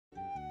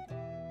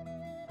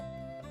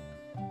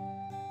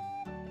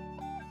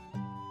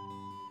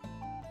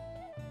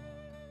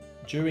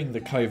During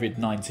the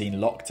COVID-19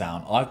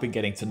 lockdown, I've been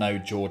getting to know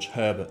George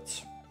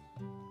Herbert.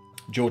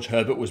 George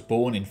Herbert was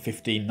born in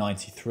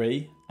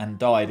 1593 and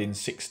died in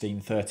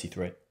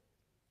 1633.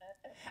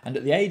 And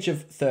at the age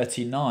of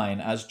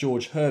 39, as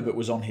George Herbert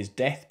was on his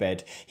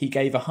deathbed, he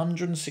gave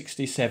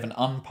 167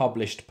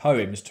 unpublished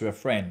poems to a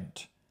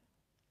friend.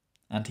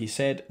 And he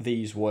said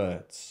these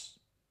words: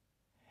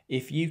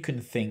 "If you can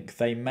think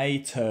they may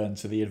turn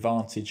to the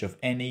advantage of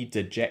any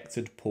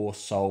dejected poor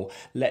soul,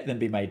 let them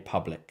be made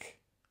public.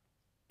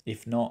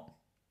 If not,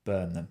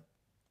 burn them."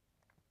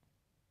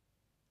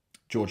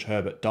 George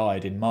Herbert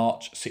died in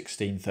March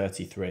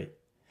 1633,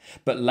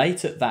 but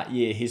later that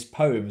year his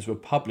poems were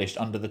published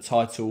under the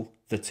title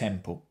The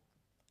Temple.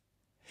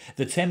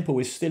 The Temple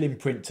is still in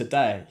print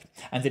today,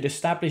 and it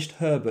established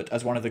Herbert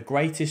as one of the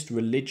greatest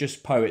religious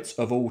poets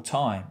of all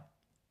time.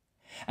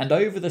 And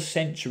over the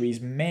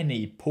centuries,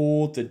 many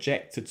poor,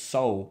 dejected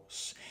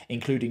souls,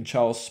 including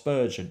Charles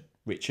Spurgeon,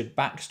 Richard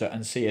Baxter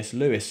and C.S.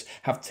 Lewis,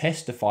 have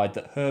testified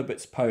that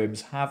Herbert's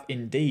poems have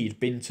indeed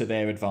been to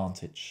their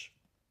advantage.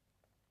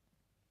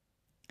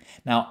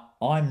 Now,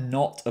 I'm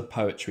not a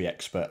poetry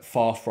expert,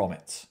 far from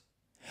it.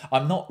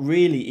 I'm not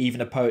really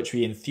even a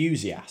poetry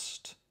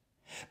enthusiast.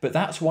 But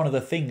that's one of the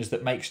things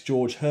that makes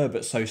George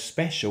Herbert so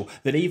special,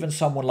 that even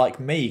someone like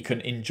me can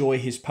enjoy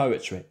his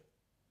poetry.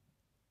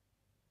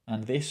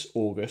 And this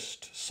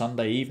August,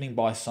 Sunday evening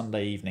by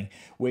Sunday evening,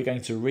 we're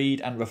going to read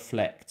and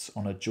reflect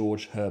on a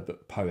George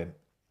Herbert poem.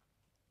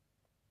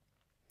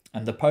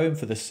 And the poem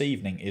for this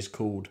evening is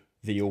called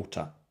The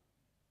Altar.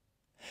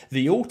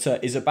 The altar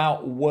is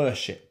about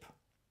worship.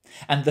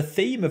 And the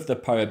theme of the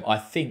poem, I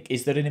think,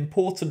 is that an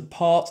important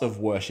part of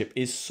worship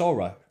is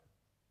sorrow.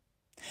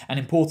 An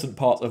important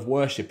part of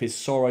worship is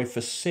sorrow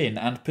for sin,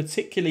 and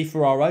particularly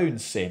for our own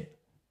sin.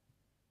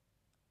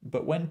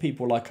 But when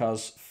people like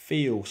us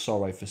feel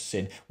sorrow for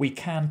sin, we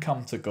can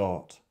come to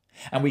God,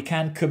 and we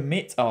can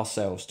commit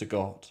ourselves to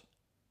God,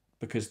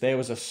 because there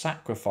was a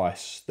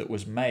sacrifice that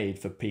was made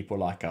for people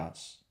like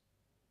us.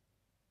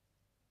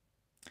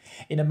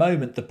 In a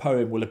moment, the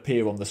poem will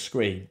appear on the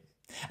screen,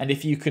 and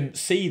if you can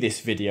see this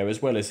video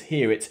as well as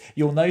hear it,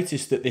 you'll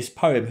notice that this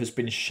poem has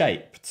been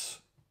shaped.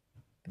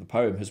 The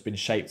poem has been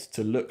shaped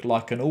to look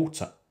like an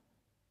altar.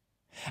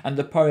 And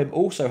the poem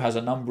also has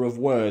a number of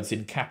words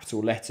in capital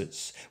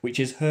letters, which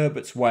is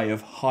Herbert's way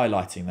of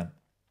highlighting them.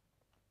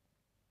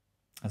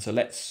 And so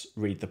let's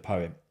read the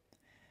poem.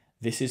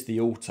 This is The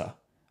Altar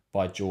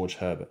by George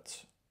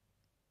Herbert.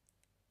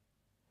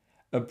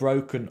 A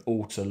broken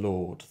altar,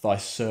 Lord, thy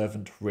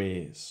servant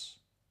rears,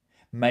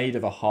 made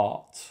of a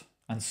heart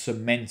and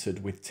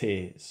cemented with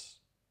tears,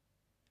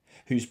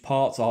 whose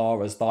parts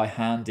are as thy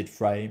hand did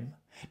frame,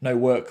 no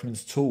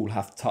workman's tool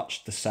hath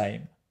touched the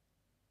same.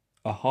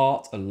 A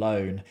heart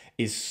alone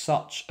is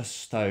such a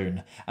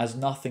stone as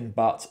nothing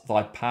but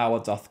thy power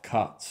doth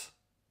cut.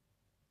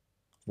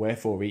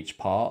 Wherefore each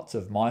part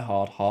of my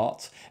hard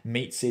heart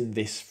meets in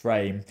this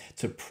frame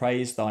to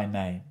praise thy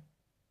name.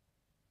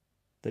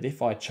 That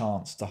if I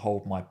chance to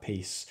hold my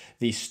peace,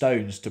 these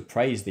stones to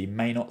praise thee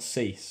may not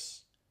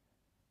cease.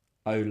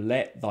 O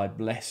let thy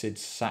blessed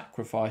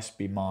sacrifice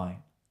be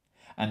mine,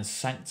 and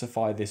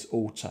sanctify this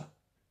altar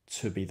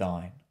to be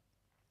thine.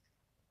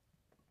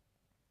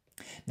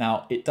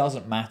 Now, it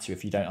doesn't matter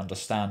if you don't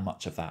understand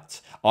much of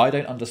that. I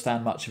don't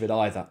understand much of it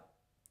either.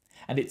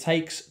 And it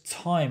takes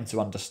time to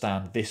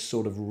understand this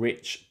sort of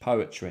rich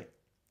poetry.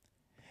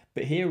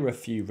 But here are a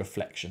few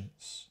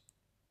reflections.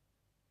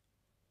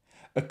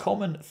 A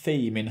common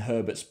theme in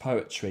Herbert's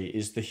poetry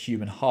is the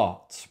human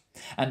heart,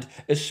 and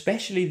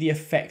especially the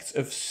effect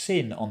of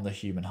sin on the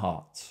human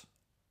heart.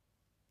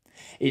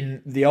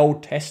 In the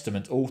Old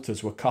Testament,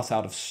 altars were cut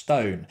out of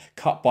stone,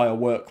 cut by a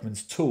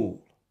workman's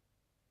tool.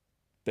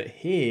 But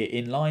here,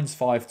 in lines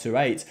 5 to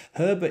 8,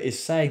 Herbert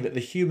is saying that the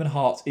human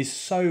heart is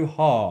so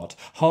hard,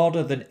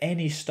 harder than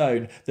any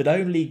stone, that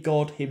only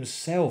God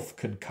himself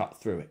can cut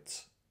through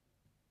it.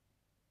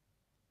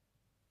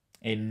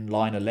 In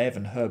line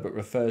 11, Herbert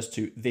refers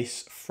to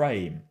this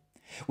frame,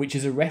 which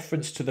is a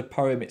reference to the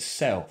poem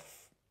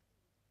itself.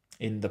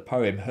 In the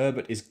poem,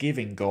 Herbert is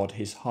giving God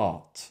his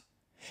heart.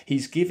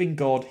 He's giving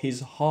God his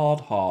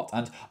hard heart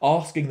and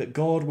asking that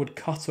God would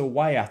cut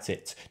away at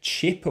it,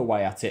 chip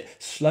away at it,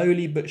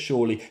 slowly but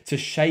surely, to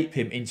shape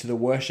him into the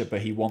worshipper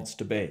he wants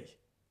to be.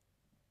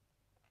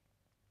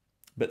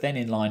 But then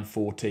in line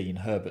 14,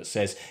 Herbert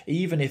says,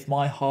 even if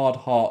my hard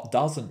heart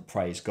doesn't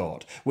praise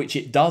God, which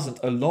it doesn't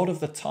a lot of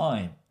the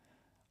time,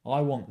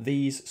 I want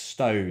these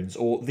stones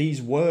or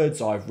these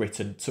words I've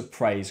written to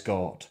praise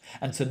God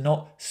and to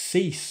not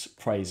cease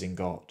praising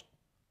God.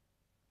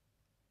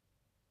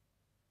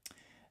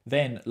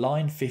 Then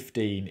line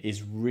 15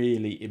 is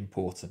really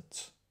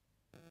important.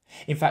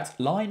 In fact,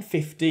 line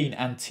 15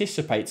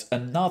 anticipates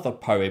another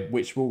poem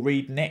which we'll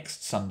read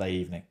next Sunday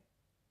evening.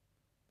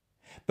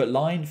 But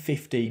line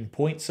 15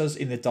 points us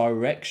in the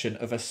direction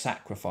of a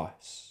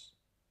sacrifice.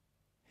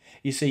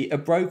 You see, a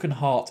broken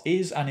heart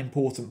is an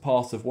important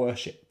part of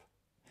worship,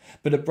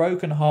 but a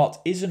broken heart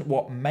isn't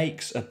what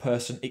makes a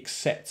person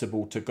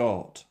acceptable to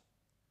God.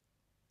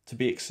 To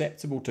be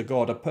acceptable to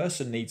God, a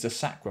person needs a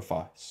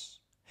sacrifice.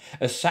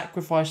 a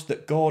sacrifice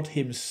that God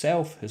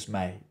himself has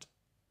made.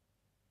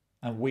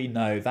 And we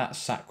know that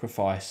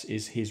sacrifice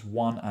is his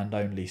one and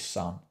only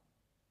Son.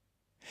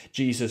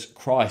 Jesus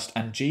Christ,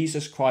 and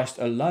Jesus Christ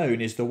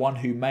alone, is the one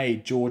who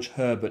made George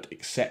Herbert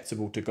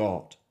acceptable to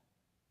God.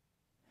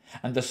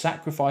 And the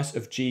sacrifice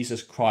of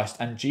Jesus Christ,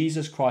 and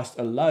Jesus Christ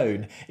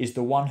alone, is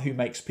the one who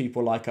makes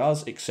people like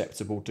us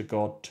acceptable to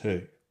God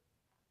too.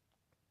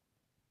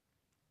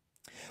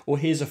 Or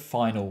here's a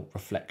final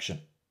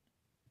reflection.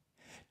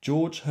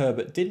 George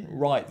Herbert didn't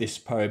write this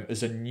poem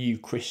as a new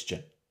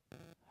Christian,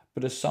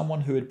 but as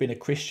someone who had been a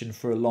Christian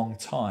for a long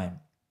time.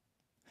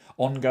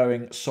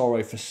 Ongoing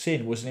sorrow for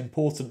sin was an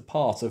important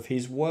part of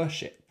his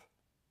worship.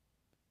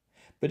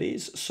 But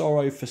is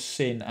sorrow for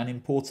sin an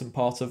important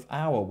part of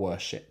our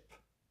worship?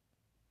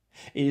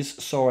 Is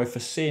sorrow for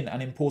sin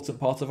an important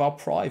part of our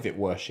private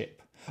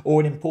worship, or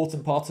an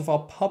important part of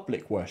our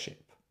public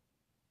worship?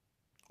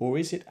 Or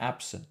is it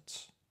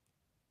absent?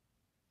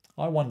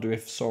 I wonder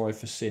if sorrow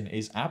for sin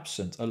is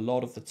absent a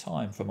lot of the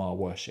time from our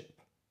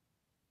worship.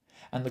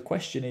 And the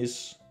question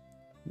is,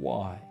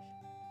 why?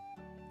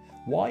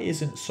 Why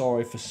isn't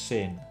sorrow for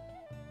sin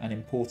an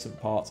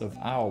important part of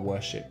our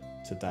worship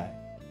today?